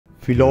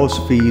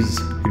Philosophies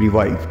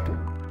revived.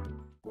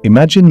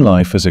 Imagine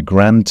life as a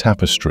grand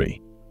tapestry,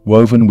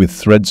 woven with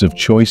threads of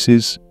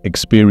choices,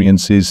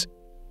 experiences,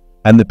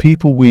 and the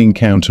people we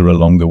encounter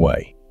along the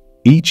way.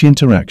 Each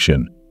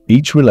interaction,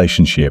 each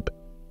relationship,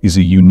 is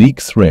a unique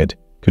thread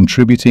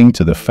contributing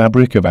to the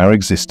fabric of our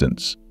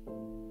existence.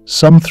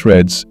 Some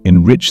threads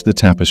enrich the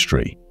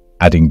tapestry,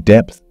 adding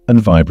depth and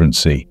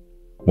vibrancy,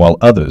 while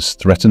others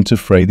threaten to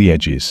fray the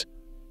edges,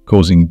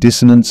 causing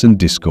dissonance and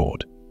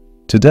discord.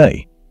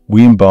 Today,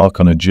 we embark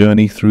on a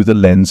journey through the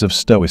lens of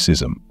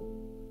Stoicism,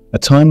 a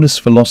timeless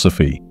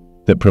philosophy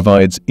that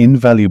provides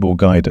invaluable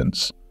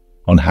guidance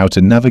on how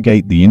to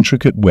navigate the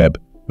intricate web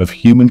of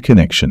human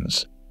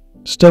connections.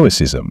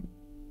 Stoicism,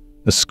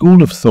 a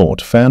school of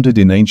thought founded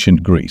in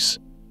ancient Greece,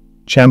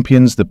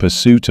 champions the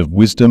pursuit of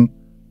wisdom,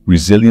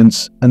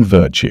 resilience, and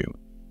virtue.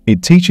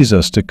 It teaches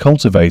us to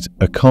cultivate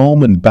a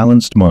calm and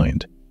balanced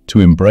mind, to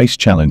embrace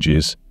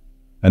challenges,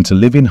 and to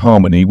live in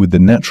harmony with the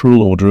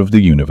natural order of the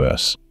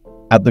universe.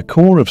 At the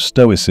core of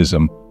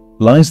Stoicism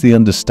lies the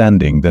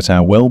understanding that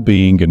our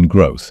well-being and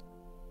growth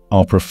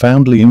are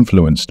profoundly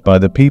influenced by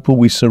the people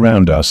we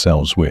surround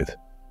ourselves with.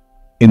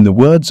 In the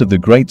words of the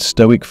great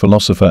Stoic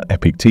philosopher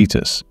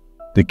Epictetus,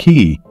 the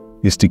key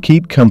is to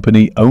keep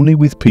company only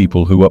with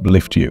people who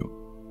uplift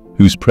you,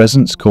 whose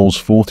presence calls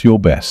forth your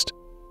best.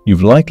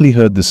 You've likely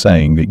heard the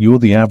saying that you're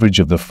the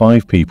average of the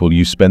 5 people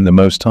you spend the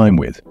most time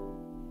with.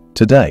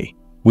 Today,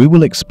 we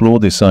will explore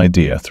this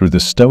idea through the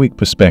Stoic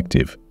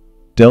perspective,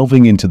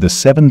 delving into the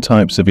 7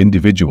 types of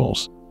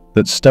individuals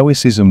that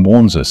Stoicism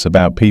warns us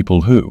about, people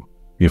who,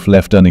 if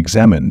left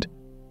unexamined,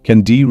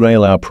 can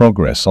derail our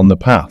progress on the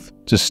path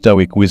to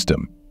Stoic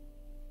wisdom.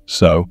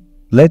 So,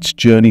 let's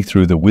journey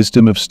through the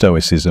wisdom of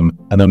Stoicism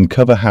and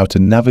uncover how to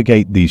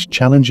navigate these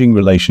challenging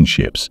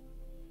relationships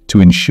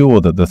to ensure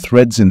that the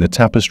threads in the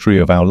tapestry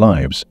of our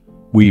lives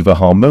weave a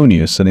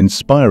harmonious and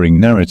inspiring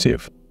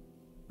narrative.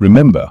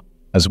 Remember,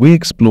 as we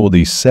explore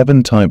these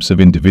 7 types of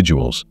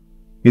individuals,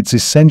 it's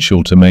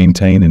essential to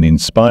maintain an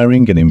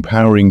inspiring and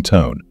empowering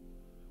tone,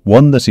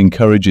 one that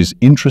encourages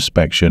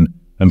introspection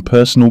and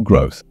personal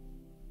growth.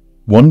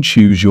 1.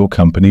 Choose your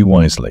company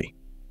wisely.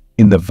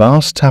 In the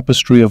vast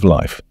tapestry of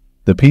life,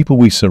 the people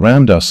we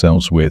surround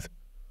ourselves with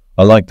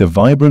are like the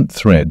vibrant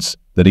threads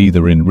that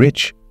either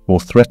enrich or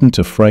threaten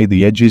to fray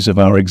the edges of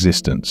our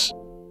existence.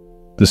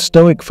 The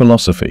Stoic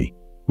philosophy,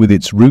 with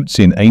its roots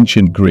in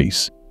ancient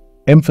Greece,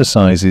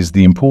 emphasizes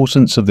the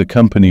importance of the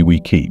company we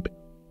keep.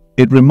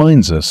 It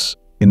reminds us,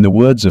 in the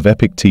words of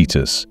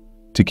Epictetus,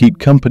 to keep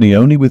company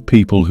only with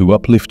people who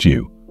uplift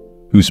you,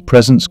 whose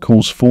presence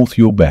calls forth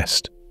your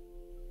best.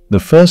 The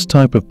first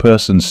type of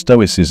person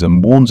Stoicism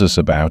warns us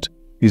about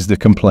is the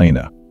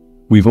complainer.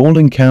 We've all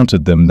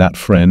encountered them, that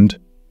friend,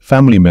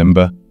 family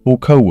member, or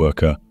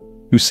co-worker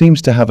who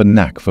seems to have a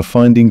knack for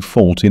finding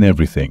fault in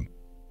everything.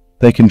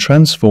 They can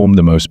transform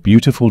the most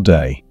beautiful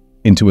day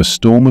into a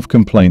storm of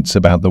complaints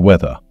about the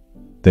weather,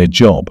 their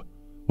job,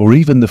 or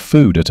even the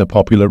food at a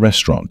popular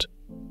restaurant.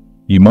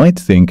 You might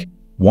think,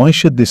 why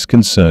should this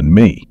concern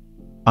me?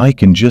 I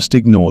can just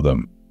ignore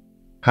them.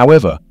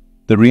 However,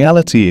 the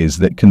reality is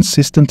that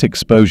consistent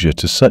exposure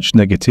to such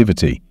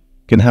negativity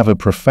can have a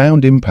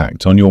profound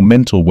impact on your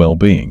mental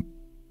well-being.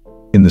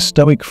 In the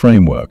Stoic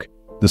framework,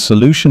 the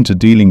solution to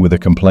dealing with a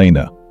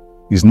complainer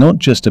is not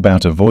just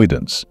about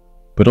avoidance,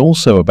 but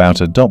also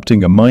about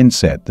adopting a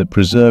mindset that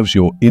preserves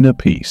your inner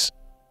peace.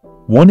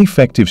 One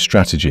effective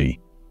strategy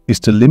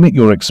is to limit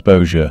your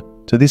exposure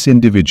to this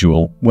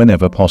individual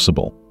whenever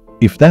possible.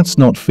 If that's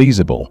not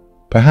feasible,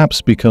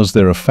 perhaps because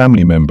they're a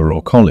family member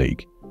or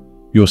colleague,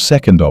 your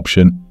second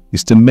option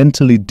is to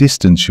mentally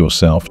distance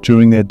yourself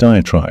during their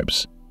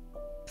diatribes.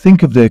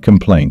 Think of their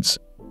complaints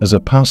as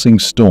a passing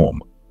storm,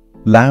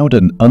 loud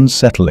and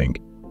unsettling,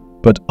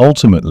 but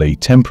ultimately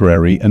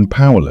temporary and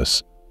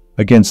powerless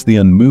against the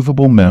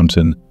unmovable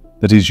mountain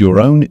that is your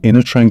own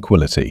inner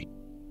tranquility.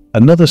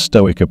 Another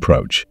Stoic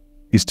approach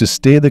is to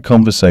steer the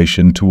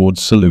conversation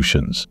towards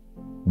solutions.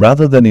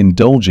 Rather than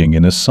indulging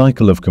in a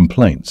cycle of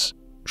complaints,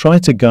 try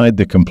to guide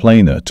the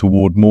complainer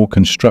toward more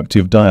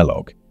constructive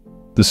dialogue.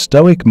 The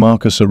Stoic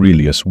Marcus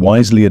Aurelius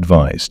wisely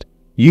advised,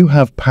 "You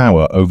have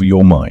power over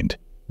your mind,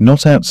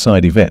 not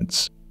outside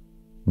events.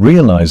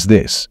 Realize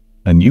this,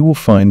 and you will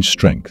find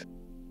strength."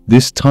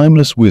 This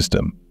timeless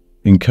wisdom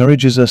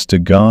encourages us to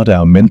guard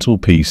our mental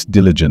peace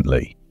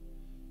diligently,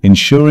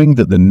 ensuring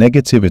that the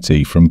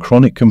negativity from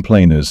chronic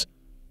complainers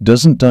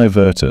doesn't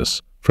divert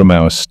us from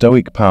our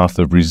Stoic path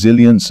of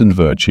resilience and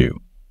virtue.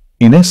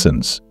 In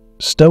essence,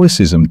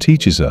 Stoicism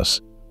teaches us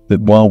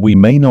that while we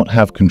may not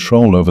have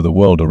control over the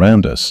world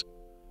around us,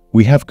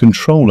 we have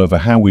control over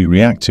how we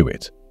react to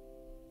it.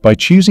 By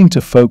choosing to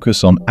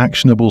focus on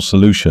actionable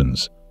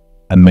solutions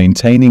and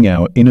maintaining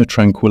our inner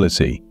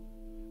tranquility,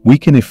 we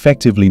can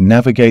effectively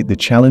navigate the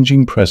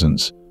challenging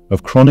presence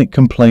of chronic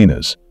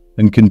complainers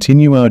and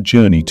continue our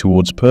journey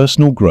towards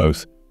personal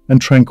growth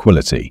and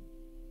tranquility.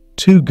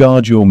 2.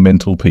 Guard your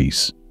mental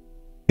peace.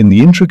 In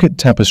the intricate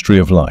tapestry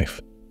of life,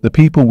 the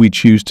people we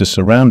choose to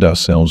surround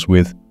ourselves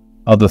with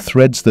are the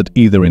threads that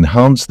either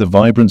enhance the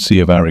vibrancy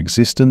of our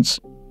existence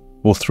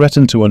or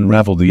threaten to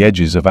unravel the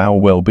edges of our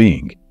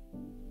well-being.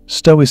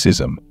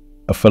 Stoicism,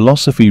 a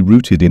philosophy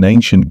rooted in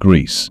ancient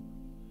Greece,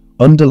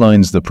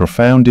 underlines the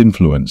profound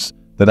influence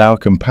that our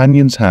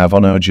companions have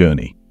on our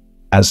journey.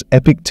 As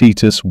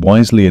Epictetus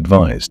wisely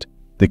advised,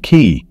 the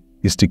key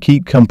is to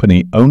keep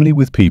company only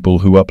with people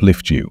who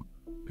uplift you,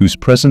 whose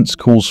presence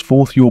calls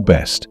forth your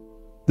best.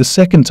 The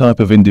second type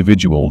of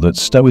individual that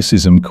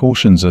Stoicism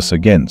cautions us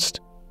against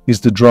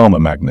is the drama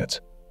magnet.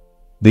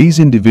 These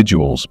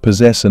individuals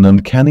possess an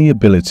uncanny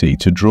ability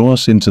to draw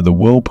us into the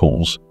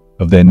whirlpools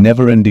of their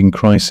never-ending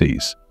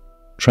crises,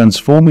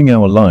 transforming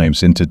our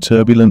lives into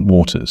turbulent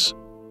waters.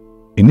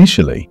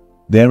 Initially,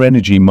 their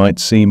energy might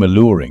seem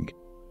alluring,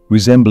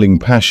 resembling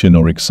passion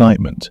or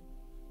excitement,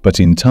 but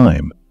in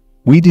time,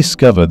 we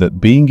discover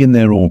that being in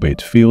their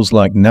orbit feels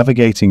like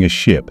navigating a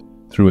ship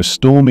through a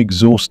storm,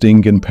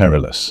 exhausting and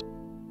perilous.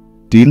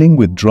 Dealing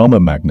with drama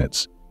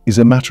magnets is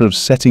a matter of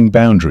setting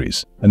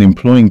boundaries and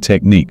employing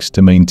techniques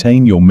to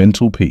maintain your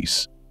mental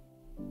peace.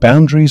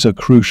 Boundaries are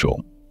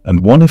crucial, and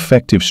one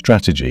effective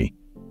strategy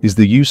is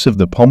the use of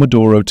the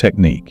Pomodoro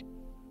technique,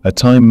 a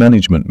time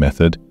management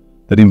method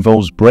that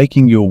involves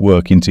breaking your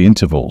work into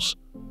intervals,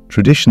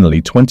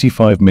 traditionally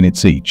 25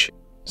 minutes each,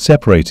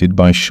 separated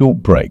by short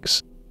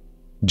breaks.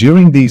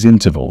 During these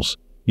intervals,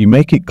 you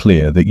make it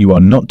clear that you are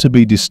not to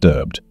be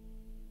disturbed.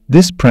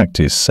 This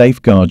practice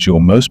safeguards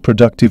your most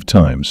productive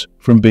times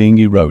from being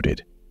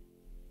eroded.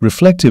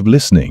 Reflective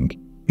listening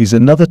is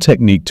another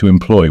technique to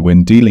employ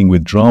when dealing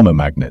with drama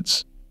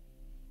magnets.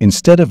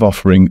 Instead of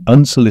offering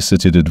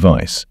unsolicited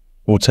advice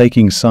or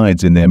taking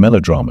sides in their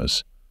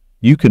melodramas,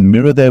 you can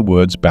mirror their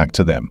words back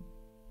to them.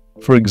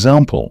 For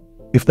example,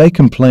 if they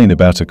complain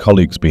about a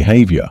colleague's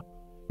behavior,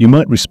 you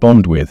might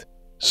respond with,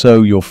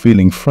 "So you're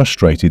feeling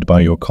frustrated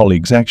by your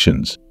colleague's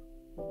actions."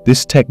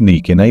 This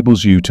technique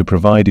enables you to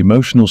provide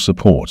emotional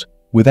support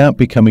without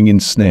becoming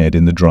ensnared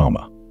in the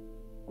drama.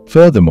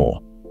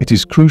 Furthermore, it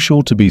is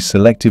crucial to be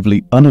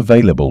selectively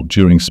unavailable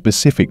during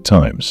specific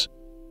times.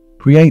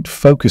 Create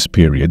focus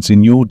periods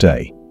in your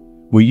day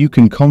where you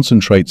can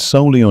concentrate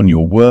solely on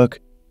your work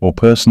or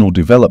personal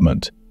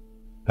development,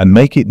 and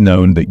make it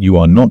known that you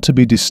are not to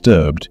be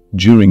disturbed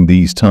during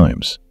these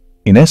times.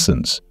 In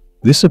essence,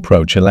 this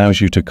approach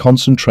allows you to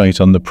concentrate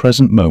on the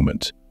present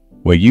moment,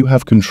 where you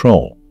have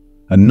control,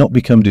 and not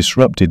become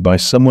disrupted by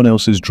someone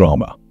else's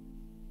drama.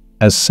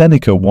 As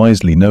Seneca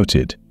wisely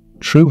noted,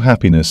 true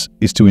happiness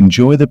is to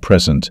enjoy the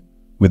present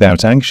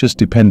without anxious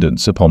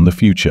dependence upon the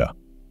future.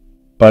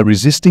 By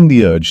resisting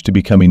the urge to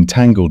become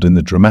entangled in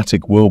the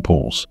dramatic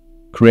whirlpools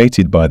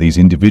created by these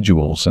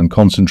individuals and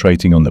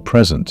concentrating on the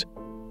present,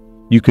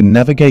 you can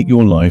navigate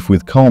your life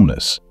with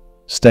calmness,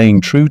 staying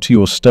true to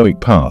your stoic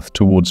path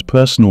towards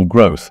personal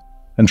growth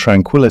and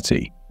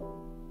tranquility.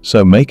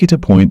 So make it a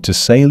point to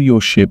sail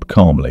your ship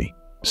calmly,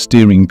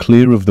 steering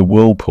clear of the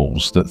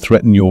whirlpools that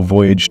threaten your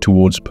voyage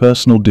towards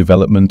personal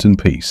development and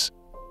peace.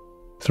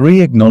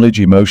 3. Acknowledge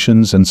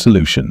emotions and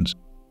solutions.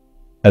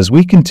 As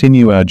we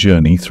continue our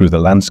journey through the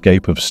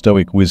landscape of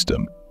Stoic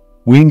wisdom,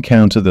 we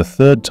encounter the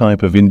third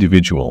type of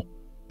individual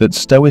that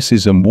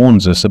Stoicism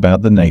warns us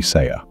about: the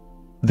naysayer.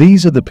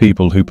 These are the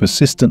people who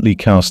persistently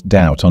cast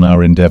doubt on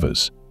our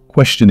endeavors,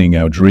 questioning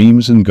our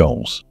dreams and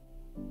goals.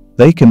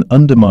 They can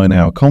undermine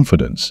our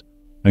confidence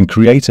and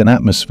create an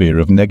atmosphere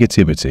of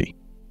negativity.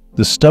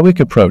 The Stoic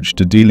approach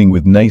to dealing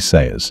with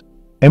naysayers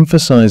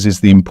emphasizes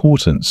the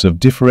importance of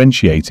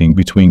differentiating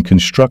between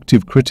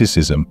constructive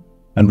criticism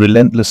and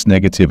relentless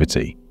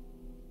negativity.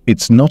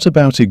 It's not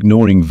about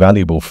ignoring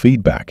valuable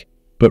feedback,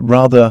 but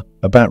rather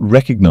about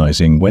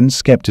recognizing when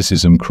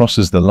skepticism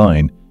crosses the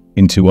line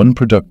into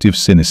unproductive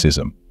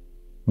cynicism.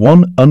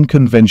 One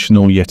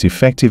unconventional yet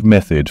effective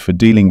method for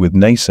dealing with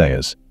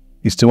naysayers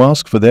is to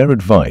ask for their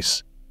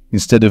advice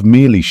instead of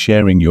merely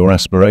sharing your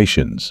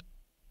aspirations.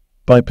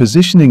 By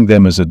positioning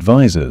them as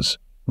advisors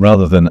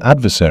rather than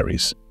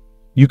adversaries,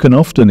 you can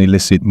often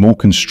elicit more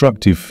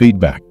constructive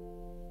feedback.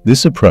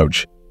 This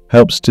approach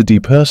helps to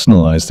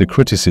depersonalize the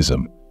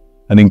criticism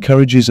and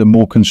encourages a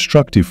more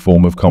constructive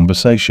form of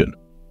conversation.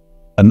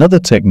 Another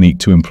technique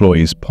to employ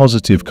is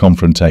positive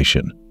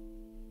confrontation.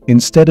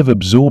 Instead of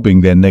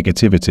absorbing their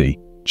negativity,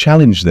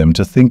 challenge them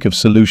to think of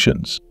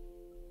solutions.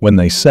 When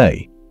they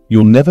say,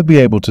 "You'll never be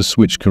able to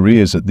switch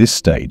careers at this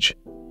stage,"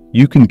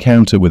 you can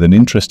counter with an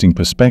interesting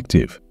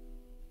perspective.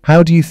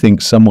 How do you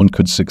think someone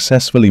could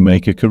successfully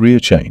make a career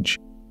change?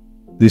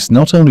 This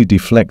not only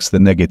deflects the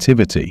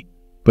negativity,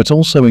 but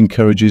also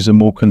encourages a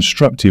more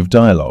constructive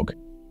dialogue.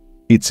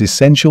 It's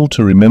essential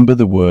to remember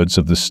the words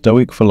of the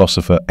Stoic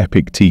philosopher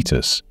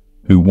Epictetus,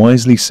 who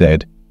wisely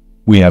said,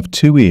 "We have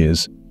 2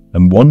 ears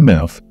and 1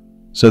 mouth,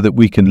 so that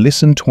we can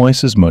listen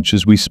twice as much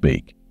as we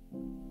speak."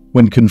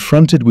 When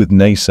confronted with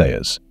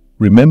naysayers,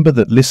 remember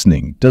that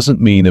listening doesn't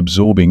mean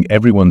absorbing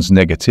everyone's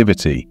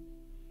negativity.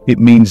 It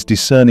means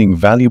discerning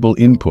valuable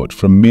input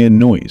from mere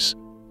noise.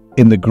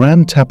 In the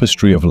grand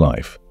tapestry of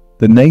life,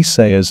 the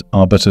naysayers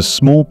are but a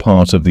small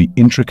part of the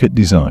intricate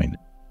design.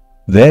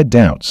 Their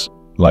doubts,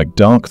 like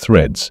dark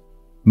threads,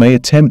 may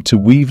attempt to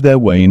weave their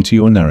way into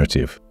your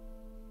narrative.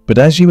 But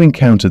as you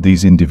encounter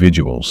these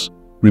individuals,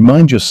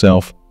 Remind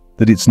yourself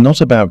that it's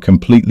not about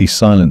completely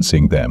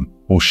silencing them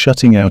or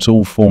shutting out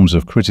all forms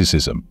of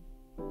criticism.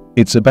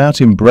 It's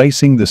about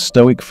embracing the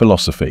Stoic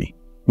philosophy,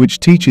 which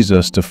teaches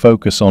us to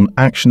focus on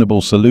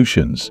actionable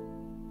solutions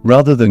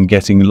rather than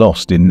getting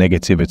lost in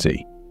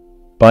negativity.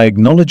 By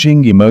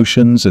acknowledging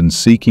emotions and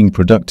seeking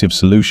productive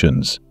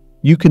solutions,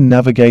 you can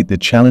navigate the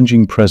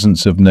challenging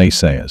presence of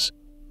naysayers,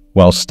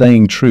 while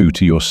staying true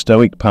to your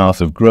Stoic path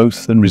of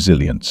growth and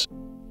resilience.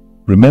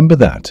 Remember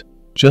that,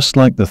 just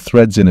like the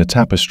threads in a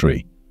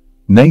tapestry,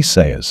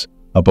 naysayers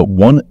are but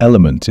one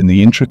element in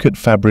the intricate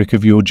fabric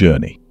of your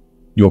journey.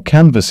 Your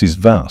canvas is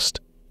vast,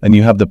 and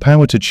you have the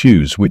power to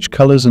choose which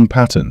colors and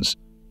patterns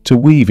to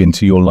weave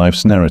into your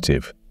life's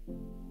narrative.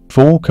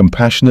 4.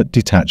 Compassionate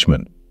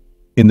detachment.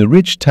 In the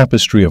rich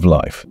tapestry of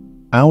life,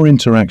 our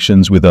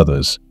interactions with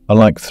others are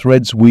like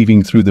threads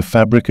weaving through the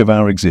fabric of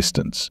our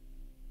existence.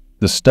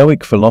 The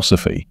Stoic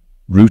philosophy,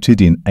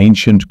 rooted in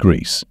ancient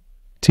Greece,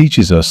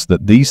 teaches us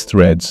that these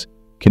threads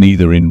can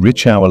either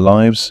enrich our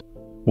lives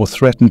or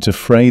threaten to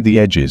fray the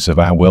edges of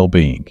our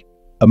well-being.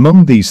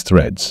 Among these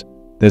threads,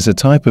 there's a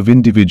type of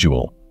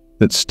individual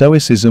that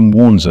Stoicism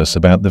warns us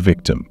about: the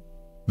victim.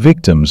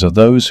 Victims are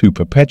those who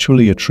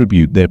perpetually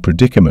attribute their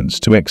predicaments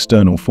to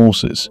external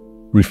forces,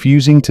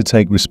 refusing to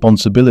take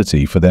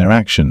responsibility for their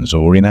actions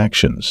or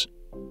inactions.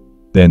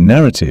 Their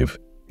narrative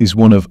is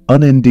one of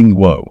unending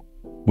woe,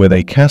 where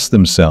they cast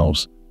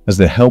themselves as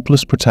the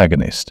helpless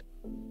protagonist,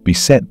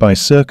 beset by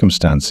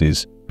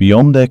circumstances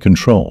beyond their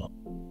control.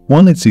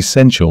 While it's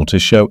essential to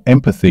show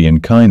empathy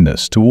and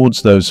kindness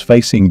towards those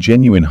facing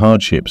genuine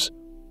hardships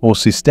or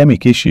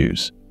systemic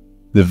issues,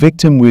 the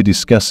victim we're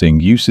discussing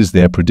uses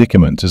their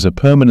predicament as a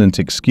permanent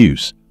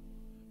excuse,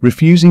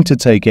 refusing to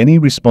take any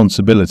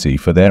responsibility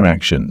for their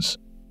actions.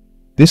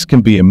 This can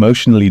be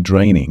emotionally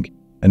draining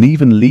and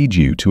even lead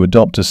you to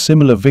adopt a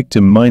similar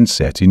victim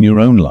mindset in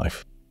your own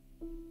life.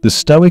 The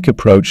Stoic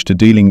approach to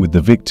dealing with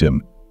the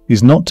victim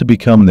is not to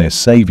become their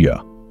savior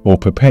or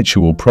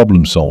perpetual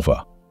problem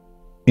solver.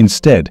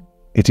 Instead,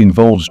 it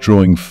involves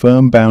drawing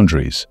firm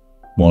boundaries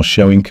while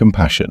showing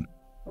compassion.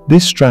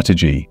 This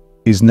strategy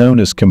is known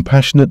as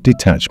compassionate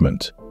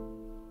detachment.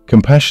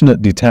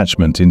 Compassionate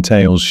detachment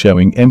entails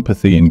showing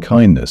empathy and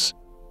kindness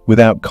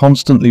without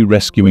constantly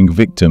rescuing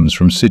victims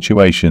from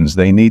situations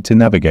they need to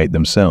navigate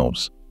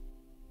themselves.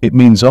 It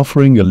means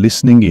offering a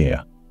listening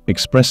ear,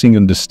 expressing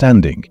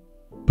understanding,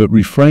 but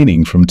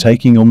refraining from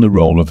taking on the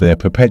role of their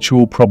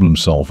perpetual problem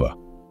solver.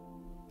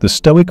 The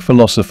Stoic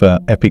philosopher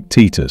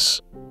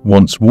Epictetus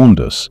once warned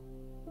us,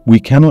 "We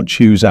cannot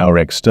choose our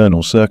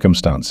external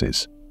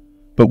circumstances,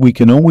 but we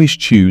can always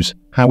choose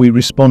how we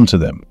respond to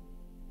them."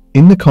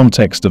 In the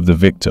context of the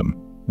victim,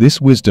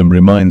 this wisdom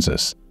reminds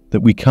us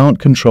that we can't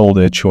control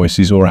their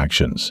choices or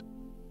actions,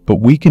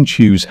 but we can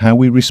choose how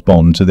we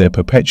respond to their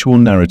perpetual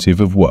narrative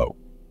of woe.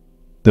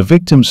 The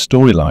victim's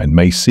storyline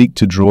may seek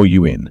to draw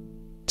you in,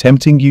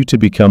 tempting you to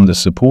become the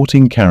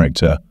supporting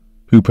character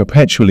who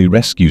perpetually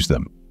rescues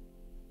them.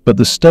 But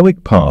the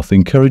Stoic path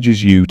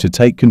encourages you to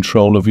take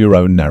control of your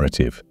own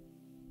narrative.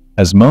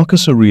 As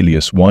Marcus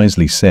Aurelius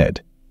wisely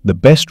said, the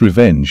best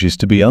revenge is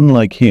to be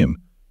unlike him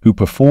who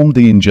performed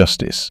the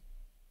injustice.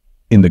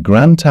 In the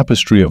grand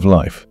tapestry of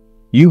life,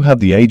 you have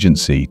the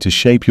agency to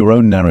shape your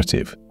own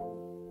narrative.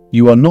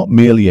 You are not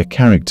merely a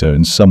character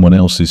in someone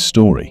else's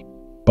story.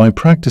 By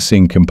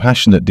practicing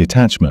compassionate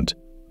detachment,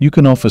 you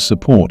can offer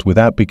support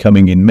without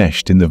becoming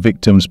enmeshed in the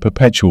victim's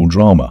perpetual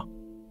drama.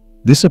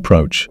 This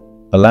approach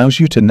allows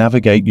you to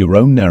navigate your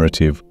own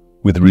narrative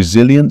with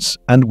resilience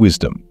and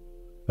wisdom,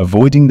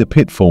 avoiding the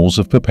pitfalls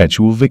of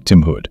perpetual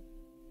victimhood.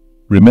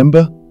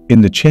 Remember, in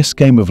the chess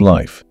game of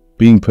life,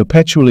 being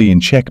perpetually in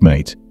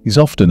checkmate is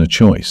often a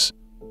choice,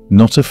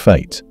 not a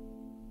fate.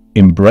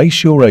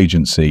 Embrace your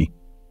agency,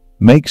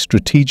 make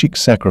strategic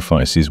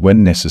sacrifices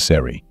when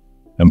necessary,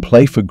 and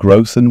play for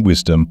growth and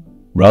wisdom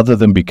rather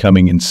than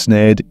becoming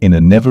ensnared in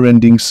a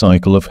never-ending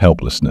cycle of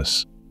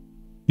helplessness.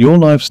 Your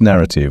life's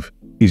narrative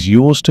is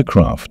yours to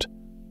craft,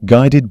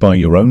 guided by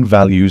your own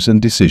values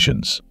and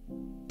decisions.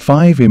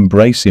 5.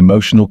 Embrace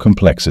emotional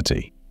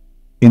complexity.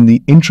 In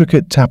the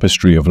intricate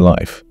tapestry of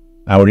life,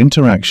 our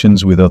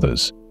interactions with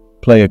others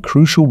play a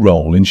crucial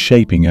role in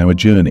shaping our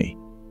journey.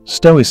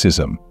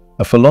 Stoicism,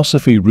 a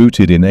philosophy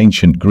rooted in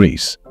ancient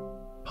Greece,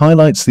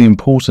 highlights the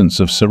importance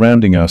of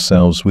surrounding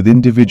ourselves with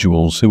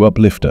individuals who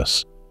uplift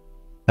us.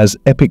 As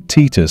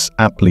Epictetus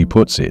aptly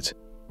puts it,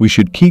 we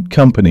should keep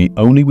company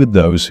only with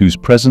those whose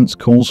presence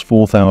calls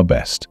forth our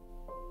best.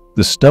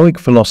 The Stoic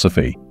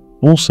philosophy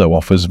also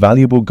offers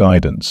valuable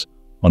guidance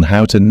on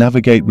how to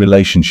navigate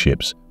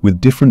relationships with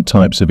different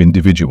types of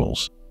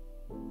individuals.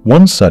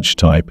 One such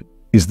type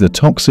is the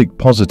toxic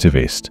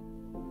positivist.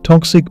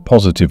 Toxic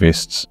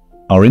positivists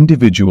are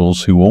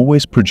individuals who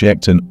always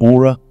project an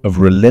aura of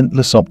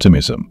relentless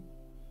optimism,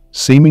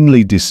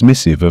 seemingly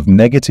dismissive of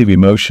negative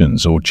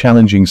emotions or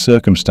challenging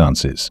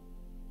circumstances.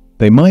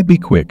 They might be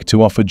quick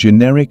to offer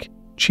generic,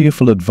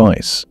 cheerful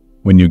advice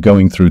when you're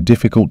going through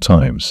difficult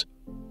times,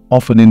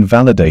 often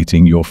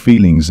invalidating your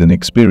feelings and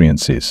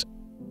experiences.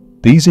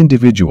 These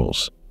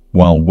individuals,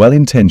 while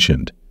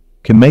well-intentioned,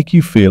 can make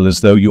you feel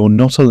as though you're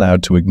not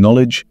allowed to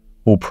acknowledge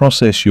or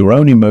process your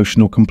own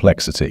emotional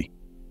complexity.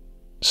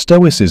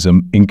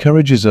 Stoicism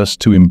encourages us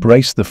to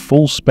embrace the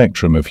full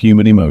spectrum of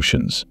human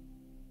emotions.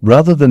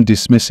 Rather than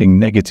dismissing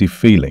negative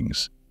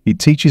feelings, it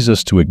teaches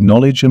us to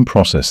acknowledge and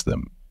process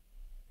them.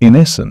 In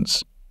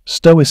essence,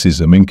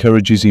 Stoicism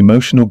encourages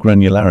emotional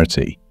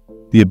granularity,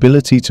 the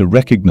ability to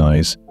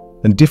recognize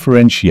and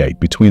differentiate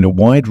between a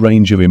wide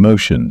range of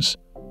emotions,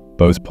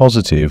 both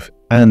positive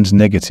and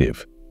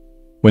negative.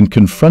 When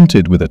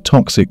confronted with a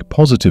toxic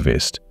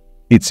positivist,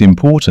 it's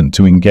important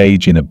to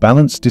engage in a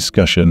balanced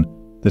discussion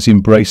that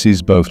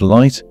embraces both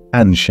light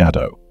and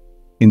shadow.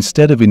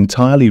 Instead of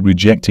entirely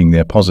rejecting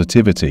their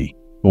positivity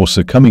or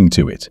succumbing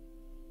to it,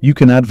 you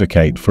can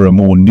advocate for a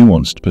more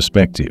nuanced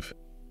perspective.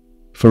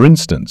 For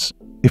instance,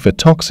 if a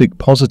toxic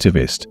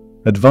positivist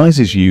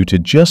advises you to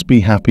just be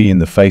happy in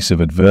the face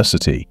of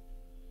adversity,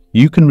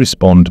 you can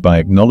respond by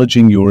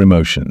acknowledging your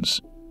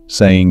emotions,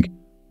 saying,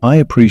 "I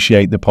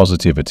appreciate the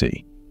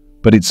positivity,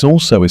 but it's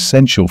also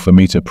essential for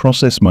me to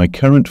process my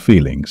current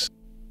feelings."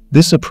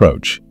 This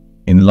approach,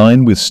 in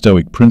line with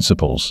Stoic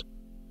principles,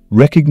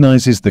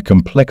 recognizes the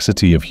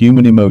complexity of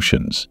human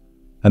emotions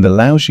and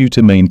allows you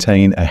to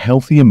maintain a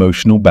healthy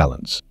emotional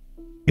balance.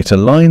 It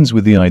aligns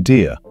with the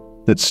idea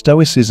that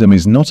Stoicism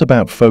is not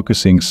about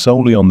focusing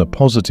solely on the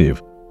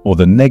positive or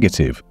the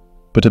negative,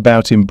 but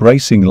about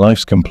embracing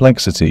life's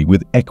complexity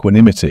with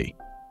equanimity.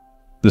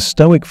 The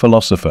Stoic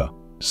philosopher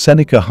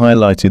Seneca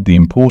highlighted the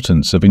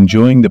importance of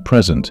enjoying the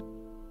present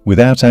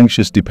without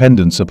anxious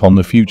dependence upon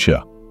the future.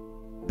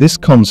 This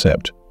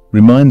concept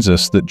reminds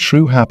us that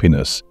true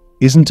happiness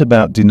isn't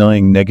about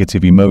denying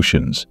negative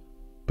emotions,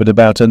 but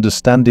about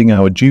understanding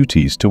our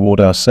duties toward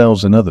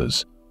ourselves and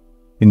others,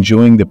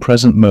 enjoying the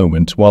present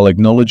moment while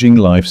acknowledging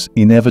life's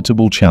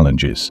inevitable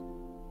challenges.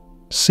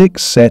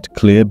 6. Set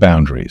clear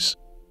boundaries.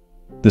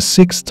 The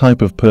sixth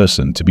type of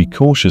person to be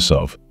cautious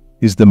of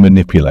is the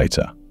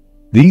manipulator.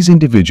 These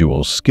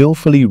individuals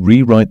skillfully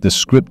rewrite the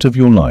script of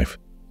your life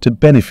to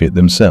benefit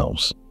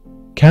themselves.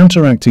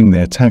 Counteracting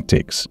their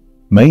tactics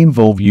may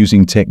involve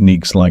using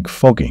techniques like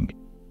fogging,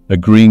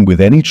 agreeing with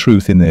any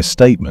truth in their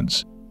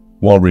statements,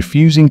 while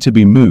refusing to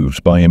be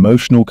moved by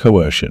emotional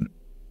coercion.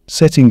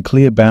 Setting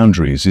clear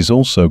boundaries is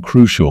also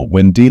crucial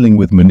when dealing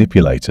with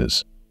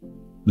manipulators.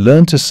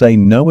 Learn to say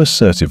no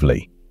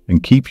assertively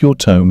and keep your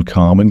tone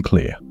calm and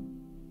clear.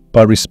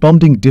 By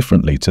responding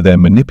differently to their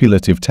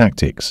manipulative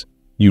tactics,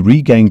 you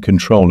regain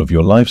control of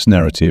your life's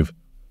narrative,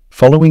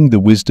 following the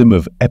wisdom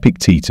of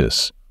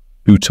Epictetus,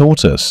 who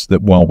taught us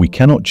that while we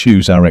cannot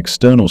choose our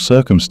external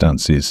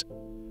circumstances,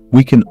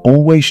 we can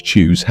always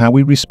choose how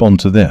we respond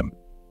to them.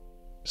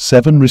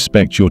 7.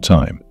 Respect your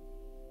time.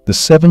 The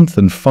seventh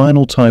and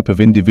final type of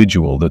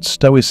individual that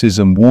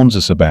Stoicism warns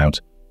us about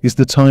is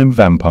the time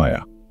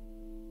vampire.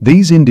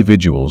 These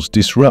individuals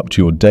disrupt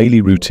your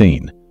daily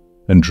routine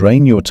and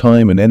drain your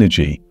time and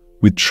energy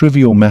with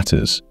trivial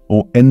matters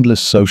or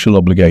endless social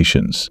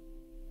obligations.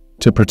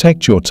 To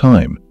protect your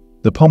time,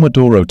 the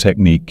Pomodoro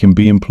technique can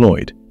be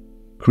employed,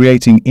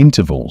 creating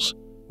intervals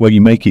where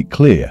you make it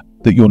clear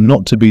that you're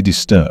not to be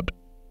disturbed.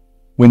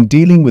 When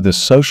dealing with a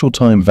social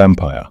time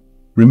vampire,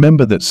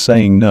 remember that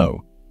saying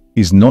no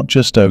is not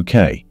just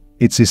okay,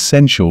 it's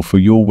essential for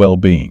your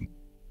well-being.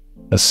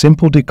 A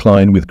simple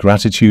decline with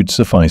gratitude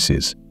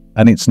suffices,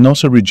 and it's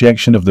not a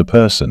rejection of the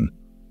person,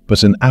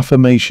 but an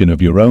affirmation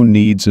of your own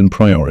needs and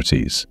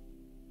priorities.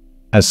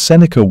 As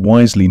Seneca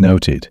wisely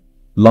noted,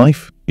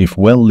 life, if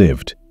well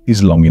lived,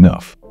 is long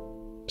enough.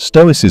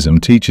 Stoicism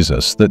teaches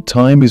us that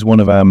time is one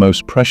of our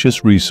most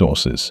precious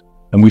resources,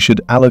 and we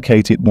should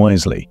allocate it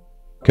wisely,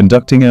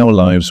 conducting our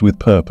lives with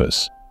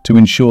purpose to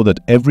ensure that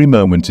every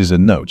moment is a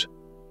note,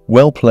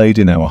 well played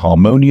in our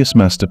harmonious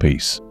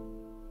masterpiece.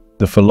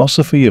 The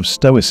philosophy of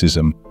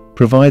Stoicism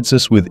provides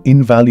us with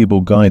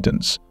invaluable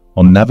guidance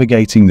on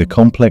navigating the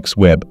complex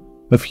web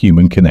of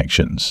human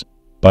connections.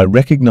 By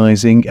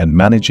recognizing and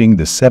managing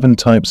the 7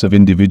 types of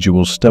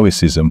individual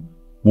Stoicism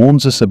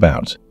warns us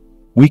about,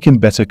 we can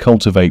better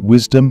cultivate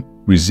wisdom,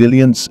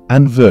 resilience,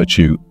 and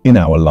virtue in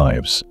our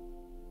lives.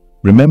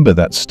 Remember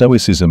that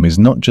Stoicism is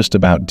not just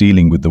about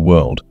dealing with the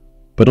world,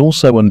 but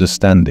also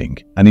understanding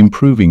and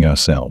improving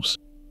ourselves.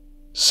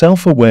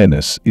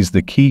 Self-awareness is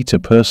the key to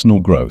personal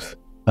growth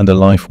and a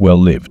life well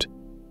lived.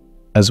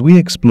 As we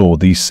explore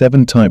these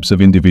 7 types of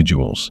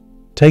individuals,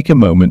 take a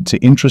moment to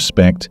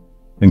introspect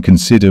and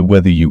consider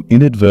whether you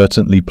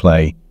inadvertently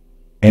play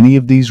any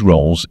of these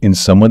roles in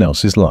someone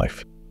else's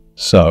life.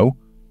 So,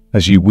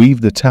 as you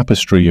weave the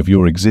tapestry of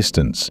your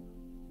existence,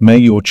 may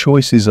your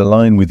choices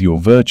align with your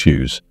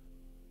virtues,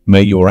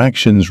 may your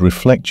actions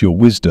reflect your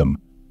wisdom,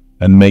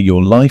 and may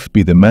your life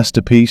be the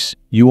masterpiece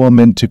you are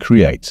meant to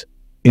create.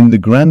 In the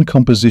grand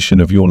composition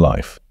of your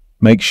life,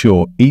 make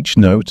sure each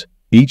note,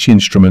 each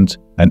instrument,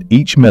 and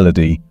each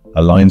melody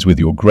aligns with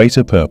your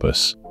greater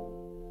purpose.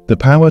 The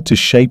power to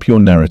shape your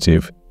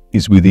narrative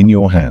is within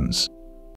your hands.